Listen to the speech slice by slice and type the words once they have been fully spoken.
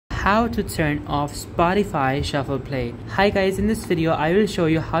how to turn off Spotify Shuffle Play. Hi guys, in this video I will show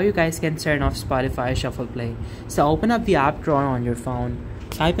you how you guys can turn off Spotify Shuffle Play. So open up the app drawer on your phone,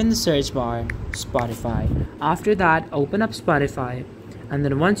 type in the search bar Spotify. After that, open up Spotify, and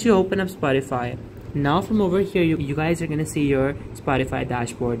then once you open up Spotify, now from over here you guys are gonna see your Spotify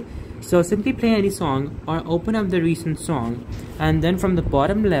dashboard. So simply play any song or open up the recent song, and then from the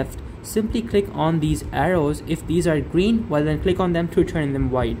bottom left simply click on these arrows. If these are green, well then click on them to turn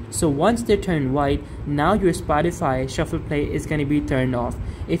them white. So once they turn white, now your Spotify Shuffle Play is going to be turned off.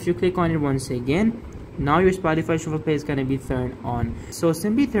 If you click on it once again, now your Spotify Shuffle Play is going to be turned on. So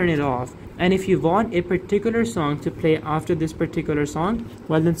simply turn it off. And if you want a particular song to play after this particular song,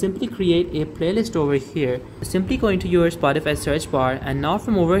 well then simply create a playlist over here. Simply go into your Spotify search bar, and now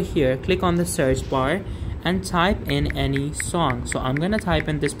from over here click on the search bar and type in any song. So I'm gonna type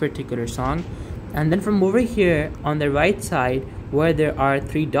in this particular song, and then from over here on the right side where there are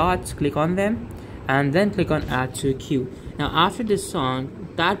three dots, click on them and then click on add to queue. Now after this song,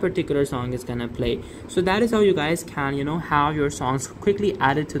 that particular song is gonna play. So that is how you guys can have your songs quickly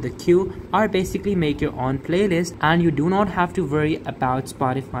added to the queue, or basically make your own playlist, and you do not have to worry about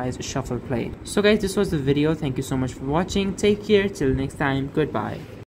Spotify's Shuffle Play. So guys, this was the video. Thank you so much for watching. Take care till next time. Goodbye.